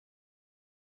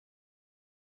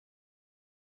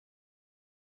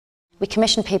We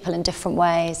commission people in different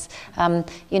ways.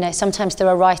 You know, sometimes there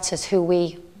are writers who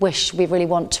we really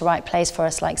want to write plays for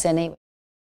us, like Zinnie.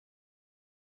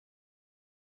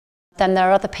 Then there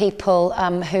are other people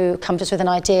who come to us with an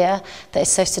idea that is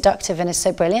so seductive and is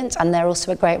so brilliant, and they're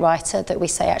also a great writer, that we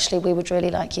say, actually, we would really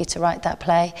like you to write that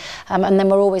play. And then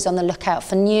we're always on the lookout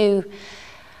for new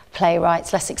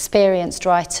playwrights, less experienced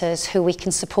writers, who we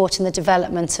can support in the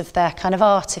development of their kind of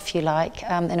art, if you like,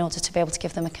 in order to be able to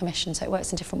give them a commission. So it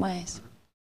works in different ways.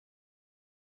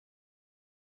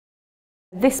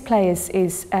 This play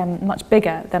is much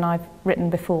bigger than I've written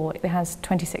before. It has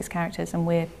 26 characters, and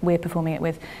we're performing it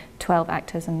with 12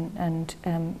 actors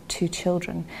and 2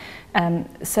 children.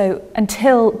 So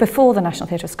until before the National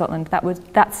Theatre of Scotland,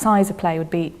 that size of play would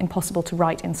be impossible to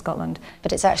write in Scotland.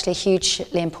 But it's actually a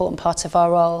hugely important part of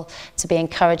our role to be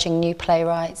encouraging new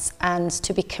playwrights and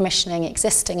to be commissioning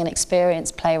existing and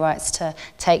experienced playwrights to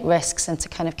take risks and to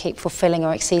kind of keep fulfilling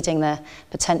or exceeding their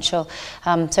potential.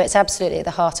 So it's absolutely at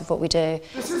the heart of what we do.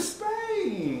 This is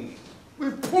Spain.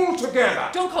 We've pulled together.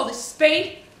 Don't call this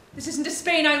Spain. This isn't a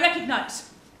Spain I recognise.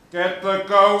 Get the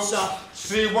goat. Sir.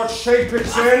 See what shape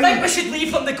it's I in. think we should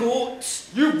leave them the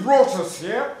goats. You brought us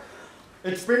here.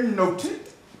 It's been noted.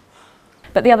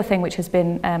 But the other thing which has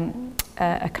been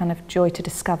a kind of joy to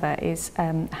discover is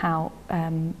how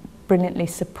brilliantly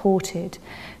supported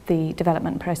the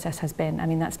development process has been. I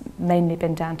mean, that's mainly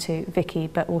been down to Vicky,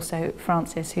 but also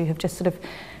Francis, who have just sort of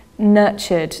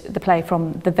nurtured the play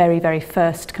from the very, very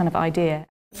first kind of idea.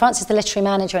 Francis is the literary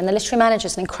manager, and the literary manager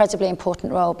is an incredibly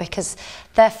important role because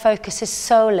their focus is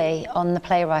solely on the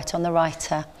playwright, on the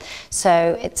writer.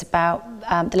 So it's about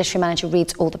the literary manager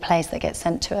reads all the plays that get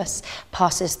sent to us,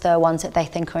 passes the ones that they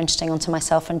think are interesting onto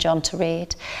myself and John to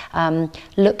read,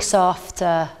 looks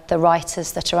after the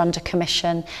writers that are under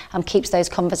commission, keeps those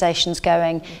conversations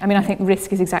going. I mean, I think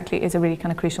risk is a really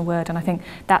kind of crucial word, and I think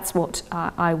that's what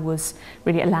I was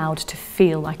really allowed to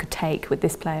feel I could take with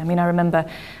this play. I mean, I remember,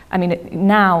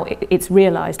 now it's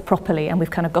realised properly and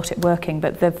we've kind of got it working,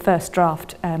 but the first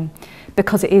draft,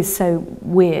 because it is so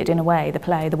weird in a way,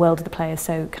 the world of the play is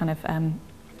so kind of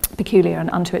peculiar and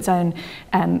unto its own,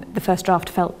 the first draft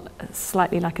felt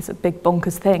slightly like a sort of big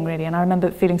bonkers thing, really, and I remember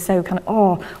feeling so kind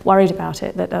of worried about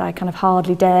it that I kind of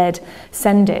hardly dared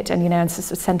send it, and and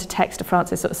sort of sent a text to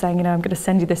Francis sort of saying, I'm going to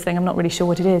send you this thing, I'm not really sure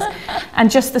what it is.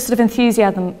 And just the sort of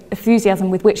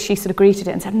enthusiasm with which she sort of greeted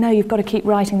it and said, no, you've got to keep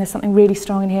writing, there's something really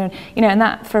strong in here, and and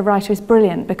that for a writer is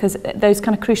brilliant, because those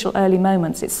kind of crucial early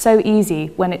moments, it's so easy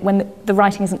when the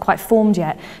writing isn't quite formed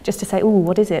yet, just to say, oh,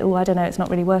 what is it? Oh, I don't know, it's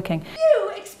not really working. You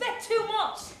expect too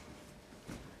much.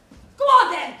 Go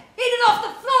on then, eat it off the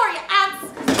floor, you ants.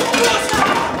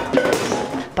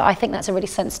 But I think that's a really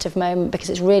sensitive moment, because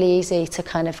it's really easy to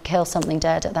kind of kill something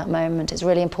dead at that moment. It's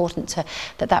really important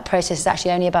that process is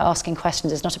actually only about asking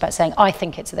questions. It's not about saying, I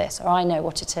think it's this, or I know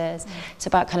what it is. It's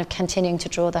about kind of continuing to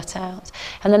draw that out.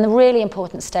 And then the really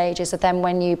important stages are then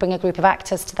when you bring a group of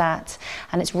actors to that,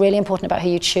 and it's really important about who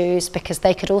you choose, because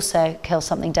they could also kill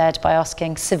something dead by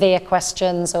asking severe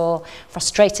questions or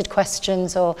frustrated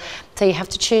questions, so you have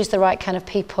to choose the right kind of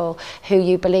people who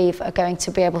you believe are going to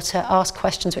be able to ask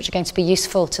questions which are going to be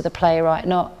useful to the playwright,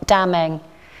 not damning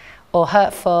or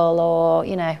hurtful or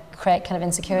create kind of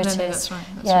insecurities. No, that's right.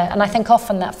 That's yeah, right. And I think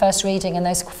often that first reading and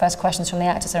those first questions from the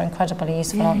actors are incredibly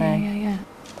useful, aren't they? Yeah.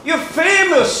 You're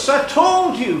famous, I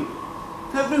told you.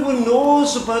 Everyone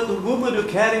knows about the woman who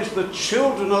carries the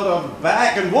children on her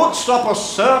back and won't stop her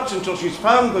search until she's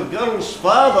found the girl's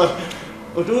father.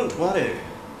 But don't worry,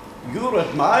 you're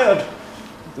admired.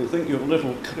 They think you're a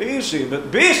little crazy, but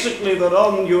basically they're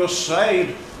on your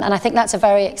side. And I think that's a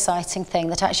very exciting thing,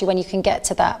 that actually when you can get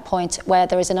to that point where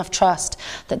there is enough trust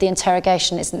that the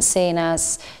interrogation isn't seen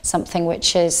as something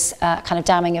which is kind of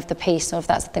damning of the piece, or if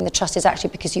that's the thing, the trust is actually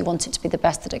because you want it to be the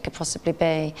best that it could possibly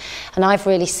be. And I've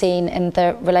really seen in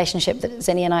the relationship that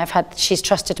Zinnie and I have had, she's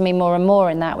trusted me more and more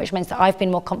in that, which means that I've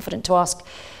been more confident to ask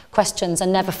questions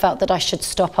and never felt that I should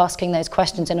stop asking those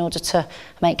questions in order to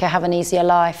make her have an easier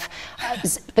life.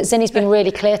 But Zinnie's been really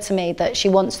clear to me that she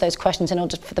wants those questions in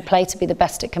order for the play to be the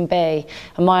best it can be,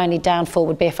 and my only downfall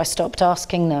would be if I stopped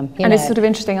asking them. And it's sort of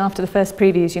interesting, after the first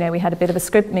previews, we had a bit of a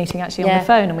script meeting actually on the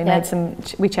phone,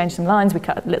 and we changed some lines, we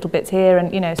cut little bits here,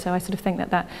 and so I sort of think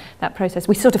that process,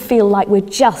 we sort of feel like we're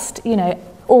just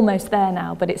almost there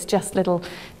now, but it's just little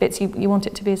bits. You want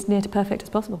it to be as near to perfect as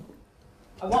possible.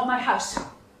 I want my house.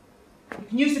 You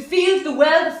can use the field, the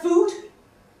well, the food,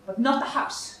 but not the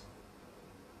house.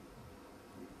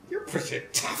 You're pretty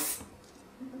tough.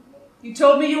 You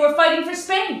told me you were fighting for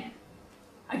Spain.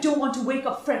 I don't want to wake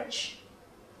up French.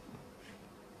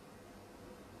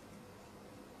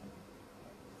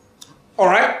 All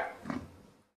right.